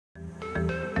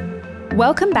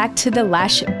Welcome back to the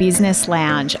Lash Business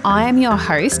Lounge. I am your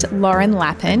host, Lauren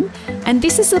Lappin, and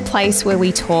this is the place where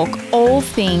we talk all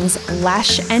things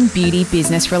lash and beauty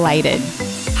business related.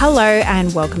 Hello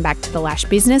and welcome back to the Lash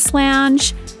Business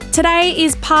Lounge. Today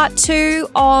is part 2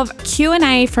 of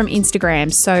Q&A from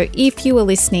Instagram. So if you were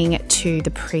listening to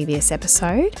the previous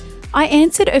episode, I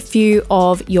answered a few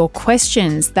of your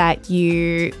questions that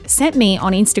you sent me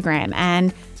on Instagram,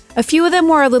 and a few of them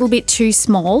were a little bit too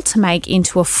small to make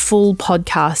into a full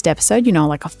podcast episode,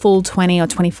 like a full 20 or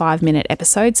 25 minute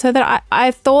episode, so that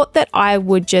I thought that I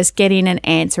would just get in and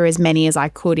answer as many as I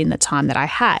could in the time that I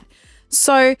had.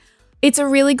 So it's a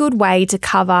really good way to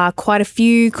cover quite a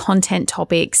few content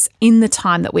topics in the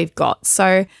time that we've got.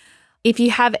 So if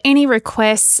you have any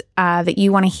requests that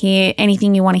you want to hear,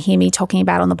 anything you want to hear me talking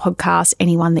about on the podcast,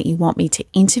 anyone that you want me to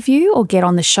interview or get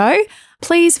on the show,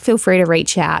 please feel free to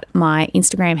reach out. My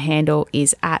Instagram handle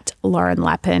is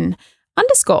 @LaurenLappin_.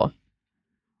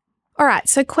 All right,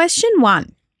 so question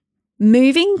 1,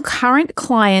 moving current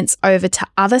clients over to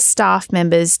other staff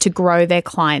members to grow their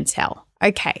clientele.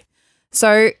 Okay,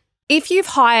 so if you've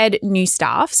hired new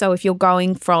staff, so if you're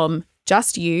going from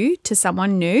just you to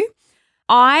someone new,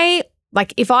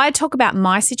 if I talk about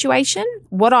my situation,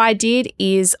 what I did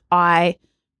is I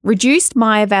reduced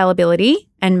my availability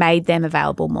and made them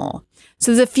available more.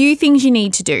 So there's a few things you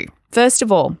need to do. First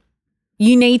of all,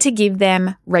 you need to give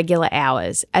them regular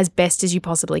hours as best as you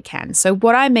possibly can. So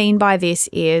what I mean by this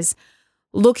is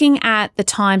looking at the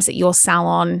times that your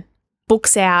salon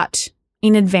books out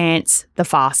in advance the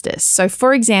fastest. So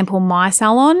for example, my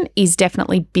salon is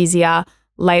definitely busier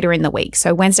later in the week.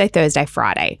 So Wednesday, Thursday,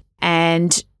 Friday.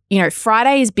 And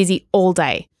Friday is busy all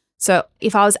day. So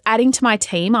if I was adding to my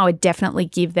team, I would definitely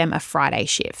give them a Friday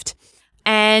shift.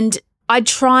 And I'd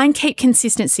try and keep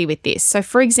consistency with this. So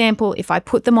for example, if I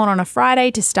put them on a Friday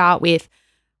to start with,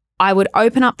 I would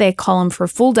open up their column for a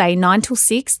full day, 9 till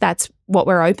 6. That's what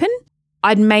we're open.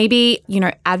 I'd maybe,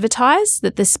 advertise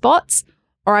that the spots,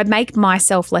 or I'd make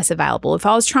myself less available. If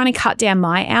I was trying to cut down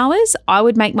my hours, I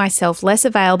would make myself less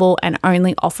available and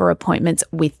only offer appointments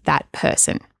with that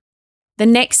person. The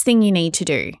next thing you need to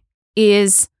do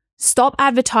is stop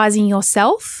advertising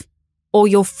yourself or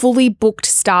your fully booked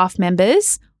staff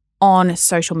members on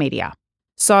social media.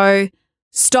 So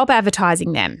stop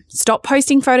advertising them. Stop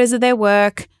posting photos of their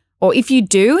work. Or if you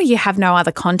do, you have no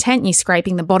other content, you're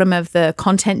scraping the bottom of the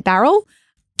content barrel,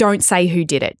 don't say who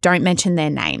did it. Don't mention their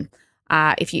name.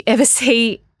 If you ever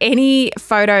see any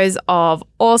photos of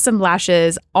awesome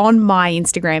lashes on my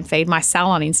Instagram feed, my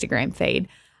salon Instagram feed,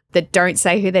 that don't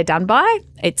say who they're done by,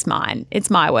 it's mine. It's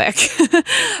my work.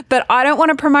 But I don't want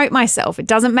to promote myself. It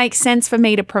doesn't make sense for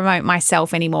me to promote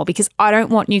myself anymore because I don't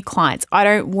want new clients. I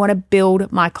don't want to build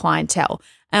my clientele.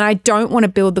 And I don't want to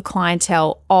build the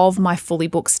clientele of my fully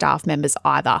booked staff members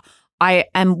either. I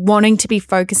am wanting to be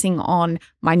focusing on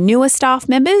my newer staff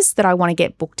members that I want to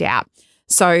get booked out.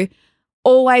 So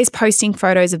always posting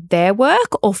photos of their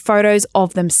work or photos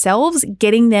of themselves,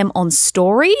 getting them on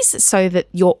stories so that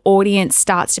your audience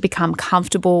starts to become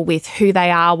comfortable with who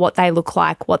they are, what they look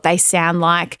like, what they sound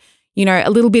like, a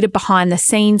little bit of behind the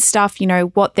scenes stuff,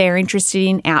 what they're interested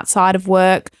in outside of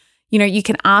work. You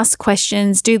can ask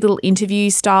questions, do little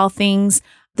interview style things.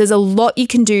 There's a lot you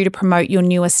can do to promote your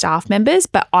newer staff members,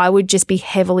 but I would just be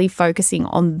heavily focusing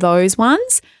on those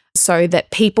ones so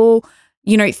that people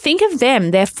think of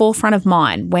them, they're forefront of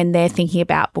mind when they're thinking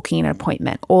about booking an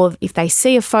appointment. Or if they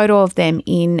see a photo of them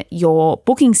in your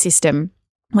booking system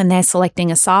when they're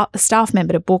selecting a staff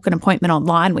member to book an appointment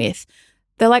online with,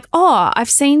 they're like, oh,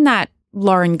 I've seen that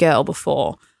Lauren girl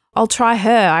before. I'll try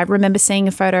her. I remember seeing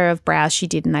a photo of brows she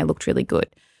did and they looked really good.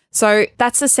 So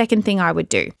that's the second thing I would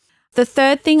do. The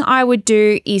third thing I would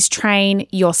do is train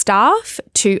your staff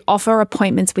to offer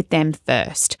appointments with them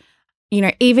first.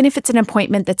 Even if it's an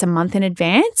appointment that's a month in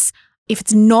advance, if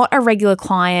it's not a regular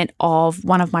client of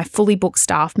one of my fully booked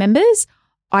staff members,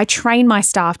 I train my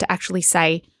staff to actually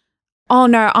say, oh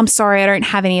no, I'm sorry, I don't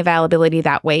have any availability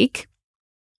that week,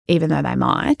 even though they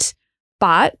might,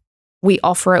 but we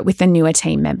offer it with the newer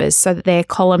team members so that their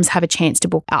columns have a chance to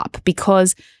book up,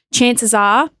 because chances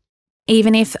are,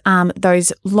 even if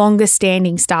those longer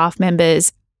standing staff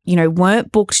members,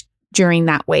 weren't booked during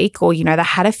that week, or, they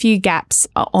had a few gaps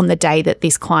on the day that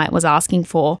this client was asking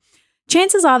for,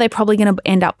 chances are they're probably going to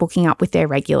end up booking up with their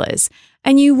regulars.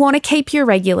 And you want to keep your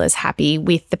regulars happy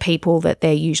with the people that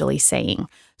they're usually seeing.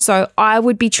 So I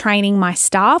would be training my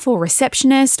staff or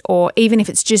receptionist, or even if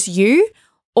it's just you,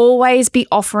 always be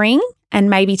offering and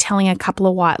maybe telling a couple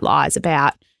of white lies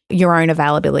about your own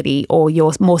availability or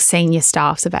your more senior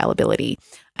staff's availability,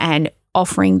 and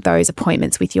offering those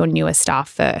appointments with your newer staff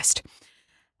first.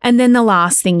 And then the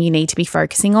last thing you need to be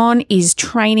focusing on is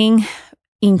training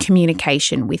in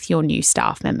communication with your new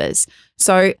staff members.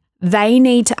 So they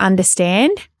need to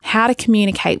understand how to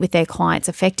communicate with their clients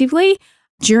effectively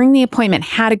during the appointment,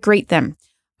 how to greet them,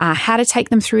 how to take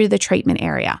them through to the treatment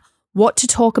area, what to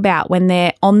talk about when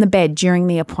they're on the bed during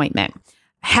the appointment,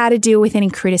 how to deal with any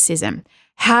criticism,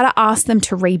 how to ask them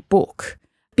to rebook,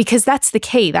 because that's the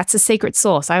key. That's the secret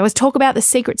sauce. I always talk about the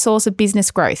secret sauce of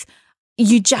business growth.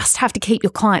 You just have to keep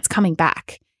your clients coming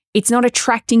back. It's not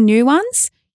attracting new ones.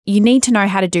 You need to know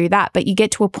how to do that, but you get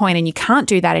to a point and you can't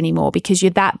do that anymore because you're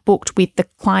that booked with the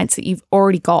clients that you've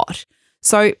already got.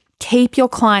 So keep your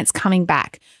clients coming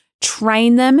back.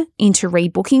 Train them into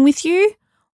rebooking with you.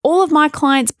 All of my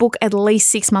clients book at least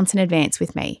 6 months in advance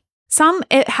with me. Some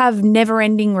have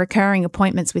never-ending recurring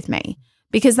appointments with me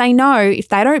because they know if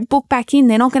they don't book back in,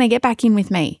 they're not going to get back in with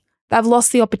me. They've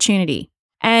lost the opportunity.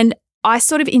 And I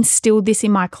sort of instilled this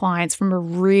in my clients from a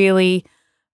really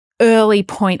early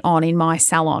point on in my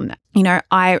salon.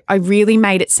 I really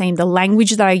made it seem the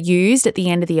language that I used at the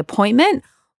end of the appointment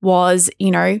was,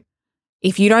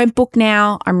 if you don't book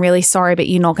now, I'm really sorry, but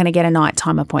you're not going to get a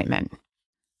nighttime appointment.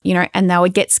 And they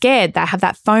would get scared. They have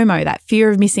that FOMO, that fear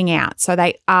of missing out. So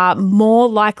they are more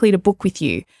likely to book with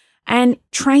you. And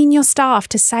train your staff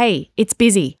to say it's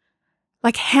busy.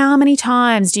 Like, how many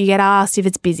times do you get asked if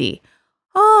it's busy?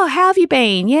 Oh, how have you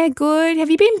been? Yeah, good.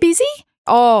 Have you been busy?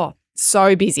 Oh,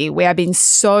 so busy. We have been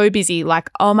so busy. Like,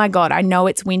 oh my God, I know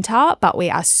it's winter, but we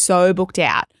are so booked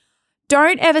out.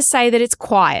 Don't ever say that it's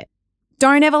quiet.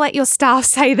 Don't ever let your staff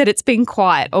say that it's been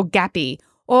quiet or gappy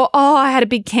or, oh, I had a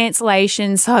big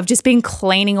cancellation, so I've just been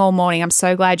cleaning all morning. I'm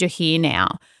so glad you're here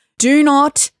now. Do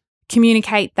not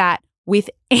communicate that with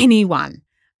anyone.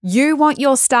 You want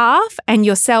your staff and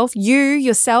yourself, you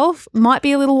yourself might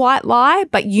be a little white lie,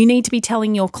 but you need to be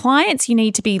telling your clients, you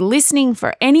need to be listening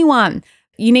for anyone.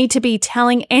 You need to be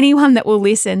telling anyone that will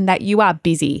listen that you are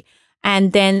busy.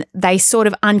 And then they sort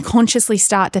of unconsciously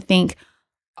start to think,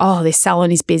 oh, this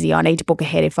salon is busy. I need to book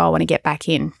ahead if I want to get back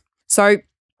in. So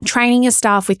training your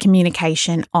staff with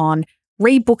communication on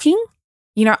rebooking.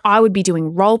 I would be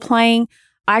doing role playing.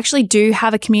 I actually do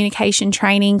have a communication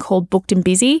training called Booked and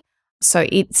Busy. So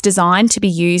it's designed to be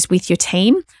used with your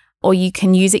team, or you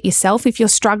can use it yourself if you're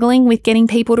struggling with getting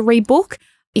people to rebook.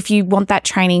 If you want that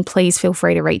training, please feel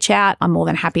free to reach out. I'm more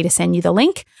than happy to send you the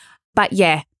link. But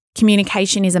yeah,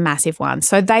 communication is a massive one.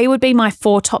 So they would be my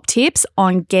 4 top tips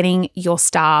on getting your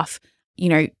staff,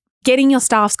 getting your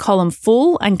staff's column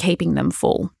full and keeping them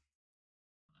full.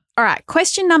 All right,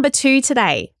 question number 2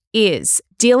 today is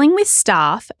dealing with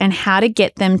staff and how to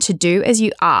get them to do as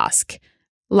you ask.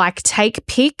 Like take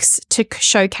pics to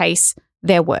showcase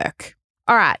their work.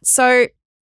 All right, so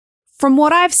from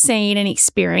what I've seen and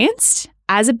experienced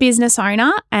as a business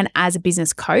owner and as a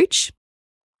business coach,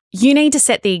 you need to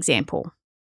set the example,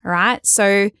 all right?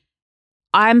 So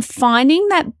I'm finding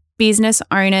that business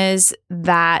owners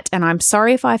and I'm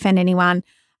sorry if I offend anyone,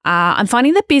 I'm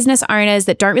finding that business owners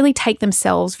that don't really take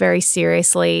themselves very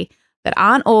seriously, that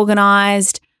aren't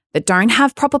organized, that don't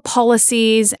have proper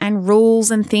policies and rules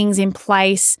and things in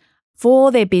place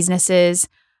for their businesses.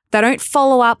 They don't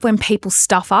follow up when people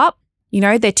stuff up.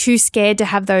 They're too scared to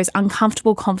have those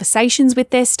uncomfortable conversations with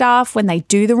their staff when they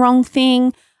do the wrong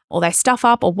thing or they stuff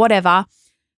up or whatever.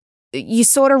 You're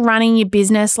sort of running your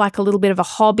business like a little bit of a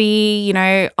hobby,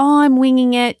 oh, I'm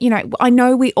winging it. I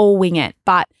know we all wing it,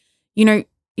 but,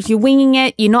 if you're winging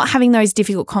it, you're not having those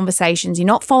difficult conversations. You're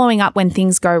not following up when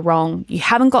things go wrong. You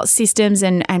haven't got systems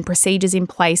and procedures in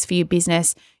place for your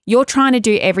business. You're trying to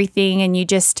do everything and you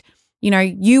just,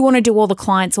 you want to do all the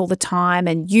clients all the time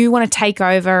and you want to take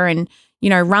over and,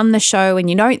 run the show and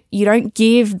you don't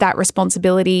give that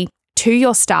responsibility to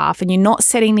your staff and you're not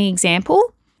setting the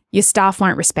example, your staff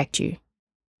won't respect you.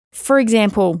 For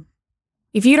example,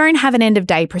 if you don't have an end of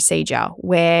day procedure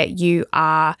where you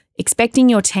are expecting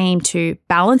your team to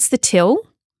balance the till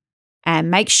and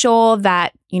make sure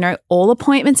that, all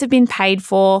appointments have been paid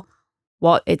for,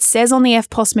 what it says on the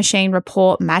FPOS machine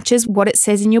report matches what it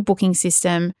says in your booking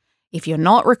system, if you're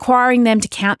not requiring them to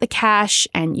count the cash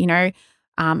and,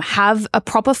 have a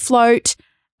proper float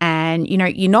and,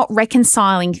 you're not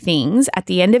reconciling things at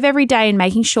the end of every day and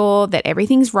making sure that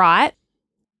everything's right,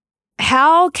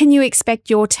 how can you expect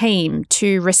your team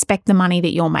to respect the money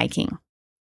that you're making?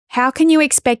 How can you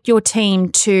expect your team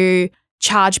to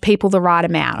charge people the right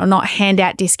amount or not hand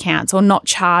out discounts or not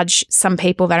charge some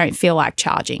people they don't feel like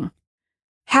charging?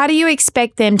 How do you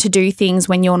expect them to do things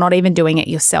when you're not even doing it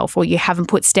yourself or you haven't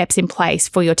put steps in place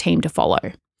for your team to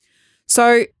follow?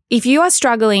 So if you are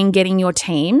struggling getting your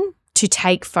team to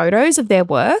take photos of their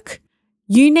work,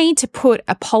 you need to put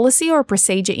a policy or a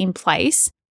procedure in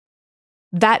place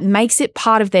that makes it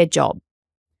part of their job.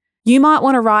 You might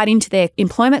want to write into their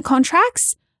employment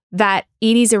contracts that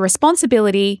it is a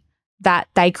responsibility that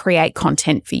they create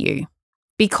content for you.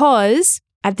 Because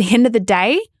at the end of the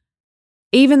day,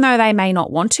 even though they may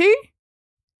not want to,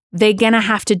 they're going to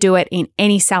have to do it in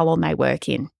any salon they work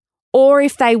in. Or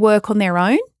if they work on their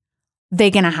own, they're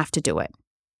going to have to do it.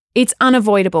 It's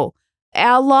unavoidable.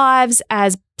 Our lives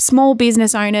as small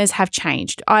business owners have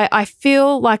changed. I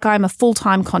feel like I'm a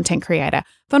full-time content creator.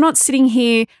 If I'm not sitting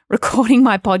here recording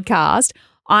my podcast,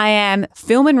 I am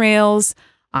filming reels,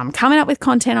 I'm coming up with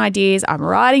content ideas, I'm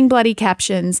writing bloody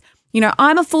captions.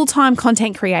 I'm a full-time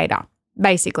content creator,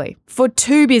 basically, for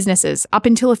 2 businesses. Up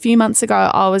until a few months ago,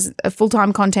 I was a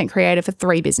full-time content creator for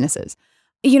 3 businesses.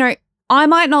 I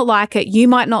might not like it, you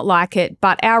might not like it,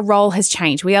 but our role has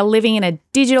changed. We are living in a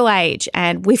digital age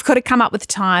and we've got to come up with the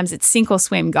times. It's sink or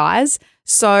swim, guys.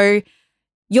 So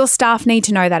your staff need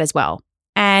to know that as well.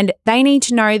 And they need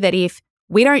to know that if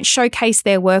we don't showcase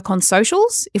their work on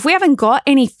socials, if we haven't got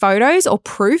any photos or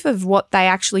proof of what they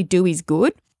actually do is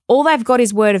good, all they've got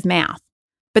is word of mouth.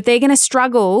 But they're going to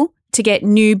struggle to get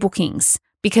new bookings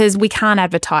because we can't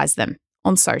advertise them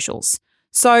on socials.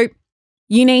 So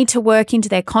you need to work into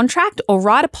their contract or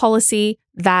write a policy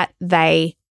that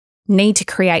they need to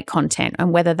create content,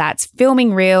 and whether that's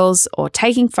filming reels or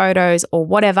taking photos or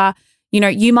whatever.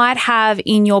 You might have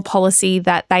in your policy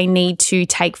that they need to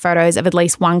take photos of at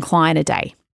least 1 client a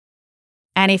day.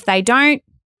 And if they don't,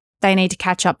 they need to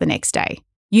catch up the next day.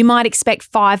 You might expect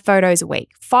 5 photos a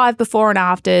week, 5 before and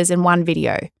afters and 1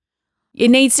 video. It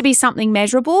needs to be something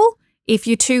measurable. If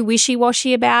you're too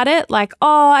wishy-washy about it, like,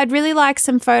 I'd really like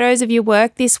some photos of your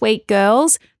work this week,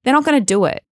 girls, they're not going to do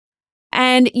it.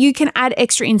 And you can add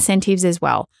extra incentives as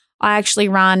well. I actually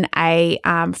run a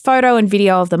photo and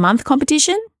video of the month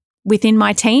competition within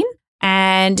my team.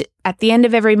 And at the end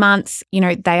of every month, they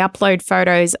upload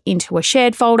photos into a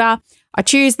shared folder. I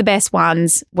choose the best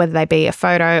ones, whether they be a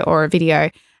photo or a video,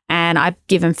 and I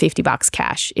give them $50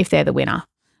 cash if they're the winner.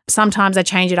 Sometimes I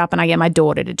change it up and I get my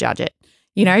daughter to judge it.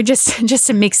 Just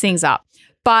to mix things up.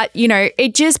 But,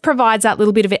 it just provides that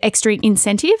little bit of an extra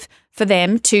incentive for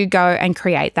them to go and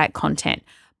create that content.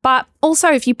 But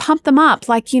also if you pump them up,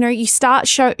 you start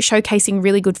showcasing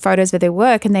really good photos of their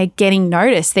work and they're getting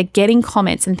noticed, they're getting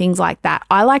comments and things like that.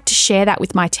 I like to share that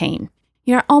with my team.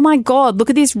 Oh my God, look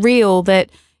at this reel that,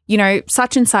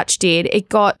 such and such did. It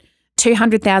got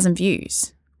 200,000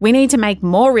 views. We need to make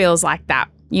more reels like that.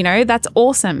 That's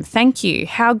awesome. Thank you.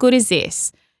 How good is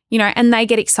this? And they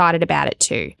get excited about it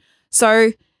too.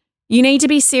 So you need to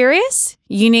be serious.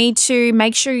 You need to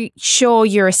make sure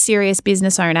you're a serious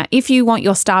business owner if you want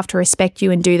your staff to respect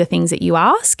you and do the things that you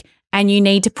ask. And you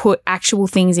need to put actual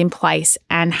things in place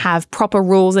and have proper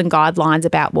rules and guidelines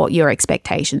about what your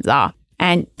expectations are.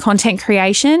 And content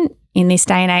creation in this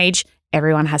day and age,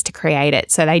 everyone has to create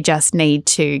it. So they just need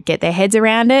to get their heads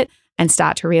around it and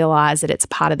start to realize that it's a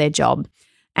part of their job.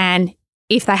 And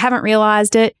if they haven't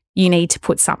realized it, you need to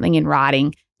put something in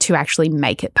writing to actually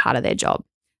make it part of their job.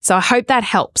 So I hope that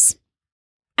helps.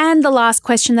 And the last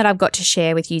question that I've got to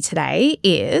share with you today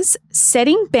is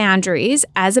setting boundaries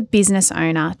as a business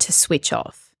owner to switch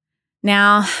off.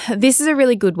 Now, this is a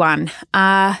really good one.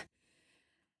 I'm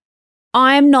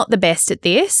not the best at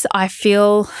this. I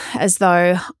feel as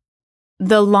though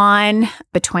the line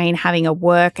between having a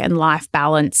work and life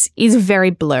balance is very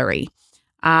blurry.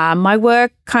 My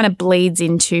work kind of bleeds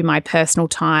into my personal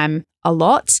time a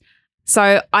lot.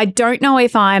 So I don't know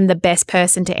if I'm the best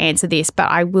person to answer this,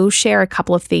 but I will share a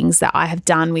couple of things that I have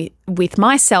done with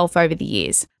myself over the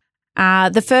years.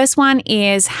 The first one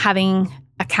is having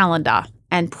a calendar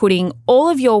and putting all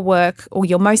of your work or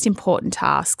your most important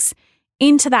tasks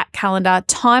into that calendar,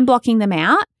 time blocking them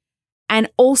out, and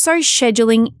also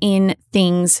scheduling in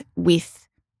things with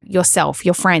yourself,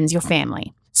 your friends, your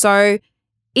family. So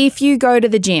if you go to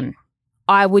the gym,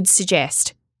 I would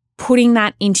suggest putting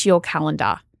that into your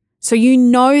calendar so you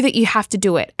know that you have to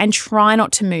do it and try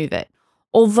not to move it.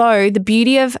 Although the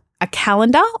beauty of a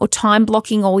calendar or time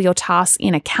blocking all your tasks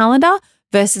in a calendar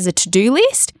versus a to-do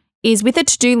list is with a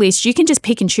to-do list, you can just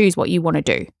pick and choose what you want to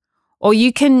do. Or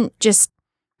you can just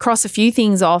cross a few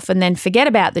things off and then forget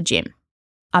about the gym.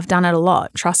 I've done it a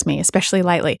lot, trust me, especially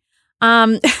lately.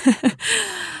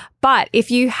 But if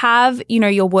you have,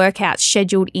 your workouts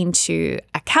scheduled into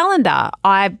a calendar,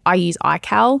 I use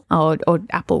iCal or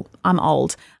Apple. I'm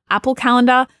old. Apple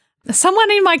Calendar.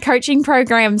 Someone in my coaching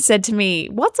program said to me,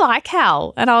 "What's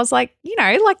iCal?" And I was like,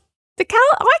 like the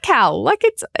iCal, like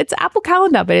it's Apple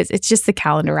Calendar, but it's just the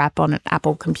calendar app on an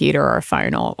Apple computer or a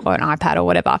phone or an iPad or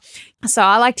whatever. So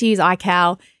I like to use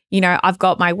iCal. I've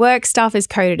got my work stuff is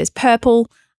coded as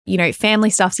purple. Family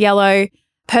stuff's yellow.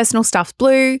 personal stuff's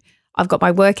blue. I've got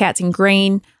my workouts in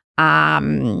green.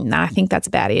 I think that's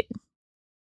about it.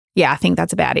 Yeah, I think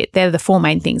that's about it. They're the 4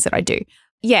 main things that I do.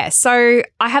 Yeah, so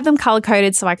I have them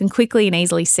color-coded so I can quickly and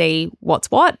easily see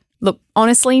what's what. Look,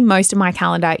 honestly, most of my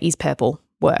calendar is purple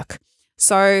work.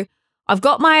 So I've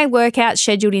got my workouts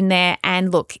scheduled in there,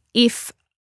 and look, if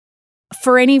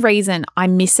for any reason I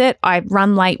miss it, I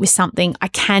run late with something, I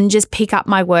can just pick up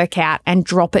my workout and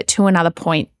drop it to another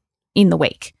point in the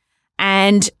week.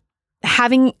 And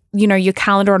having, your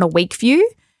calendar on a week view,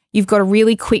 you've got a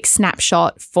really quick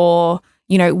snapshot for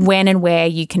when and where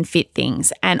you can fit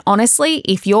things. And honestly,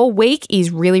 if your week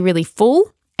is really, really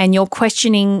full and you're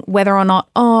questioning whether or not,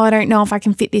 I don't know if I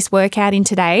can fit this workout in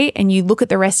today, and you look at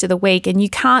the rest of the week and you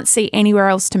can't see anywhere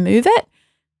else to move it,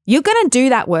 you're going to do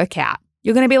that workout.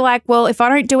 You're going to be like, well, if I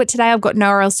don't do it today, I've got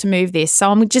nowhere else to move this.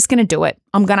 So I'm just going to do it.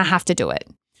 I'm going to have to do it.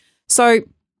 So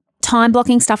time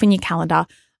blocking stuff in your calendar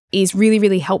is really,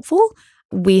 really helpful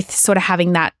with sort of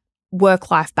having that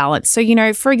work-life balance.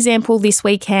 So, for example, this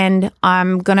weekend,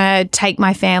 I'm going to take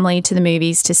my family to the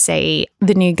movies to see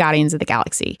the new Guardians of the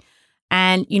Galaxy.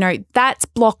 And, that's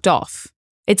blocked off.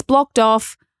 It's blocked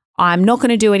off. I'm not going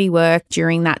to do any work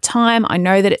during that time. I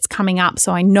know that it's coming up,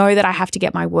 so I know that I have to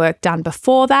get my work done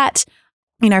before that.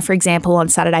 For example, on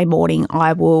Saturday morning,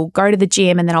 I will go to the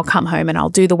gym and then I'll come home and I'll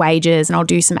do the wages and I'll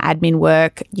do some admin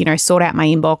work, sort out my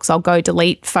inbox. I'll go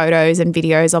delete photos and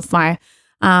videos off my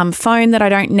phone that I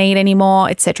don't need anymore,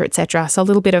 et cetera, et cetera. So a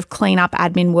little bit of cleanup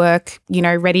admin work,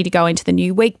 ready to go into the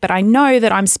new week. But I know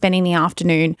that I'm spending the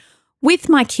afternoon with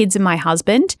my kids and my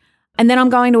husband, and then I'm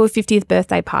going to a 50th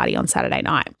birthday party on Saturday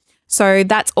night. So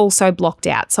that's also blocked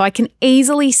out. So I can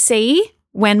easily see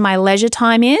when my leisure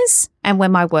time is and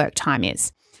when my work time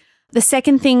is. The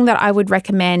second thing that I would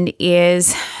recommend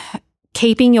is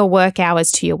keeping your work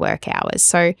hours to your work hours.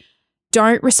 So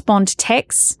don't respond to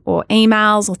texts or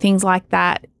emails or things like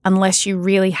that unless you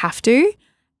really have to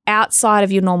outside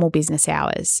of your normal business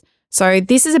hours. So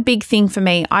this is a big thing for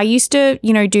me. I used to,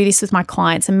 do this with my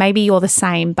clients, and maybe you're the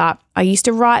same, but I used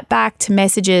to write back to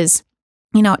messages,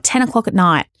 at 10 o'clock at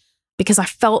night because I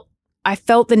felt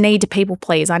the need to people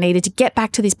please. I needed to get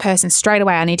back to this person straight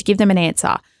away. I need to give them an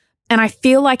answer. And I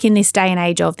feel like in this day and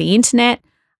age of the internet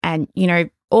and,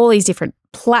 all these different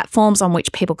platforms on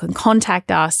which people can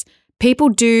contact us, people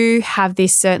do have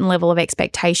this certain level of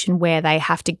expectation where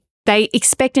they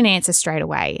expect an answer straight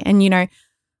away. And,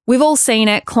 we've all seen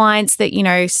it, clients that,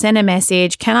 send a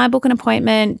message, can I book an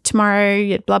appointment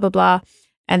tomorrow, blah, blah, blah.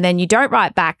 And then you don't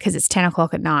write back because it's 10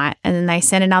 o'clock at night. And then they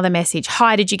send another message,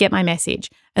 hi, did you get my message?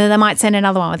 And then they might send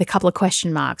another one with a couple of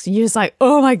question marks. And you're just like,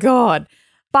 oh my God.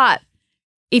 But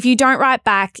if you don't write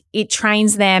back, it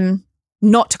trains them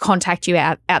not to contact you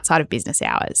outside of business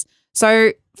hours.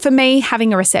 So for me,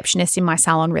 having a receptionist in my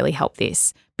salon really helped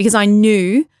this because I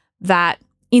knew that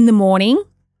in the morning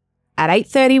at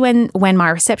 8:30 when my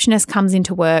receptionist comes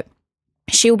into work,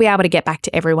 she'll be able to get back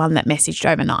to everyone that messaged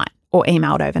overnight or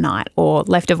emailed overnight or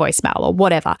left a voicemail or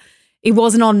whatever. It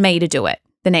wasn't on me to do it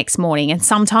the next morning. And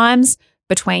sometimes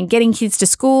between getting kids to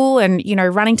school and,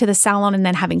 running to the salon and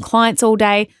then having clients all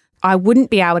day, I wouldn't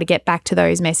be able to get back to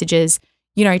those messages,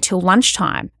 till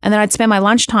lunchtime. And then I'd spend my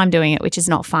lunchtime doing it, which is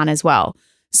not fun as well.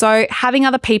 So having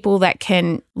other people that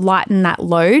can lighten that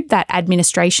load, that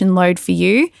administration load for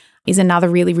you, is another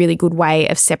really, really good way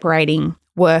of separating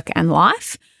work and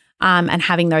life and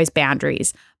having those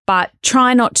boundaries. But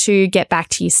try not to get back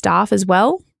to your staff as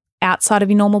well outside of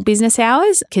your normal business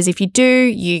hours, because if you do,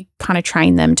 you kind of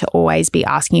train them to always be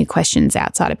asking you questions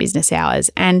outside of business hours.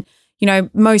 And,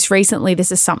 most recently,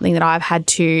 this is something that I've had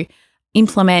to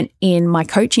implement in my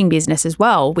coaching business as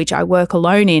well, which I work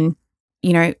alone in.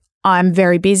 I'm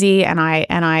very busy and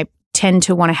I tend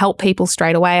to want to help people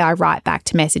straight away. I write back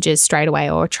to messages straight away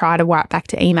or try to write back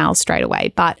to emails straight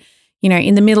away. But,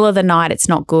 in the middle of the night, it's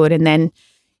not good. And then,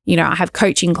 I have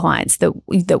coaching clients that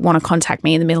want to contact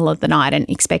me in the middle of the night and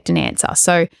expect an answer.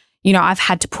 So, I've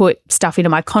had to put stuff into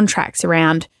my contracts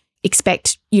around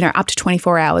expect, up to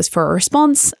 24 hours for a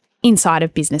response inside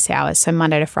of business hours. So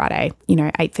Monday to Friday,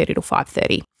 8:30 to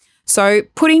 5:30. So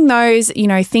putting those,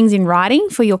 things in writing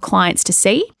for your clients to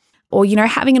see, or,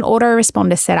 having an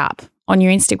autoresponder set up on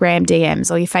your Instagram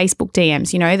DMs or your Facebook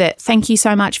DMs, that thank you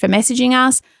so much for messaging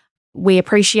us. We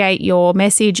appreciate your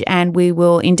message and we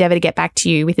will endeavour to get back to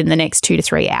you within the next 2 to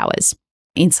 3 hours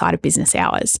inside of business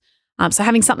hours. So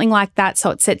having something like that, so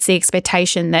it sets the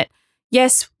expectation that,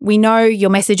 yes, we know your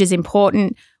message is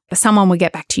important, but someone will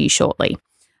get back to you shortly.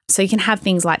 So you can have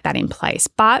things like that in place.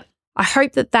 But I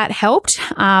hope that helped.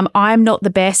 I'm not the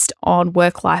best on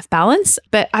work-life balance,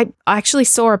 but I actually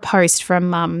saw a post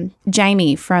from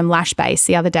Jamie from Lashbase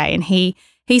the other day, and he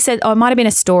He said, it might have been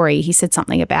a story. He said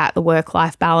something about the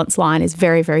work-life balance line is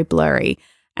very, very blurry.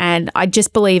 And I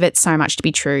just believe it so much to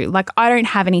be true. Like, I don't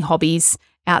have any hobbies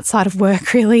outside of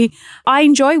work, really. I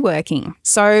enjoy working.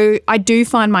 So I do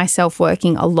find myself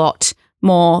working a lot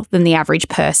more than the average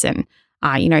person.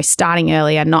 Starting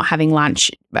earlier, not having a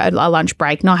lunch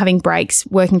break, not having breaks,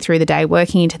 working through the day,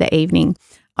 working into the evening,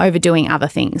 overdoing other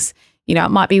things. It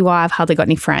might be why I've hardly got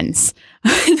any friends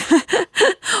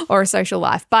or a social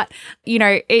life. But,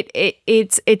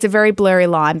 it's a very blurry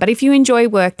line. But if you enjoy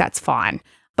work, that's fine.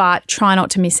 But try not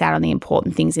to miss out on the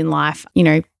important things in life,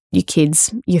 your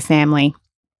kids, your family,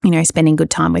 spending good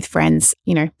time with friends,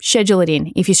 schedule it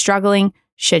in. If you're struggling,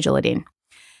 schedule it in.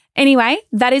 Anyway,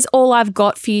 that is all I've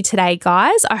got for you today,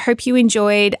 guys. I hope you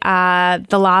enjoyed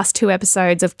the last 2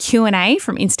 episodes of Q&A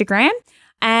from Instagram.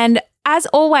 And as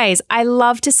always, I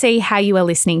love to see how you are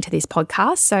listening to this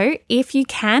podcast. So if you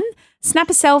can, snap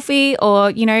a selfie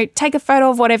or, take a photo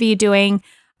of whatever you're doing.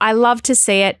 I love to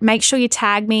see it. Make sure you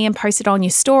tag me and post it on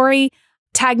your story.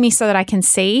 Tag me so that I can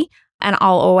see, and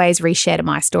I'll always reshare to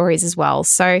my stories as well.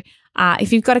 So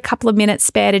if you've got a couple of minutes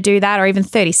spare to do that, or even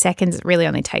 30 seconds, it really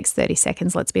only takes 30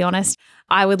 seconds, let's be honest.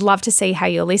 I would love to see how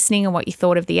you're listening and what you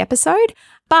thought of the episode.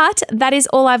 But that is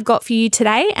all I've got for you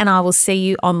today, and I will see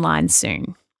you online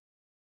soon.